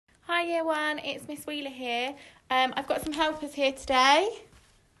Hi Year 1, it's Miss Wheeler here. I've got some helpers here today.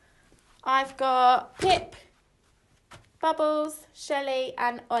 I've got Pip, Bubbles, Shelley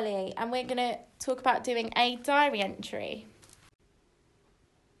and Ollie, and we're going to talk about doing a diary entry.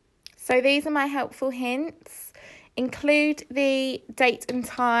 So these are my helpful hints. Include the date and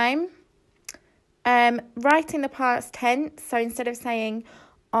time. Write in the past tense, so instead of saying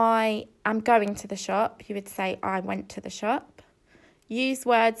I am going to the shop, you would say I went to the shop. Use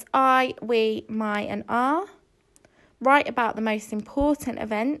words I, we, my and are. Write about the most important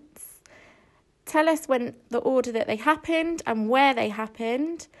events. Tell us when the order that they happened and where they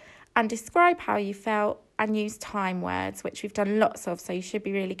happened, and describe how you felt, and use time words, which we've done lots of, so you should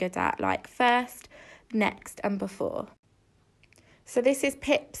be really good at, like first, next and before. So this is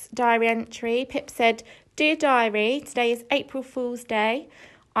Pip's diary entry. Pip said, "Dear diary, today is April Fool's Day.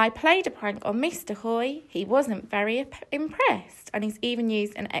 I played a prank on Mr. Hoy. He wasn't very impressed." And he's even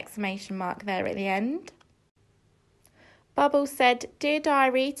used an exclamation mark there at the end. Bubbles said, "Dear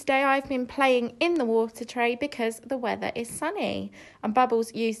diary, today I've been playing in the water tray because the weather is sunny." And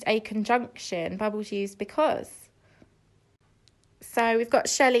Bubbles used a conjunction. Bubbles used because. So we've got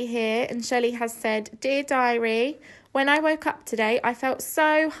Shelley here, and Shelley has said, "Dear diary, when I woke up today, I felt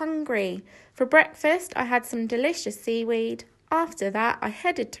so hungry. For breakfast, I had some delicious seaweed. After that, I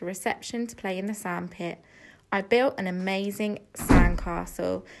headed to reception to play in the sandpit. I built an amazing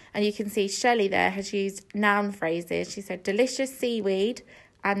sandcastle." And you can see Shelley there has used noun phrases. She said delicious seaweed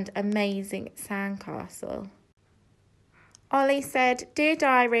and amazing sandcastle. Ollie said, "Dear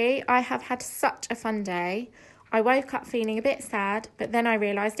diary, I have had such a fun day. I woke up feeling a bit sad, but then I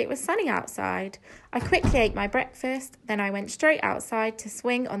realised it was sunny outside. I quickly ate my breakfast, then I went straight outside to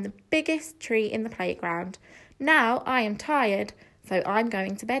swing on the biggest tree in the playground. Now I am tired, so I'm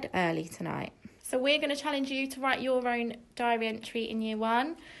going to bed early tonight." So we're going to challenge you to write your own diary entry in Year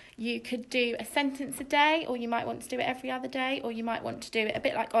 1. You could do a sentence a day, or you might want to do it every other day, or you might want to do it a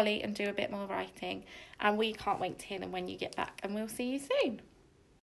bit like Ollie and do a bit more writing. And we can't wait to hear them when you get back, and we'll see you soon.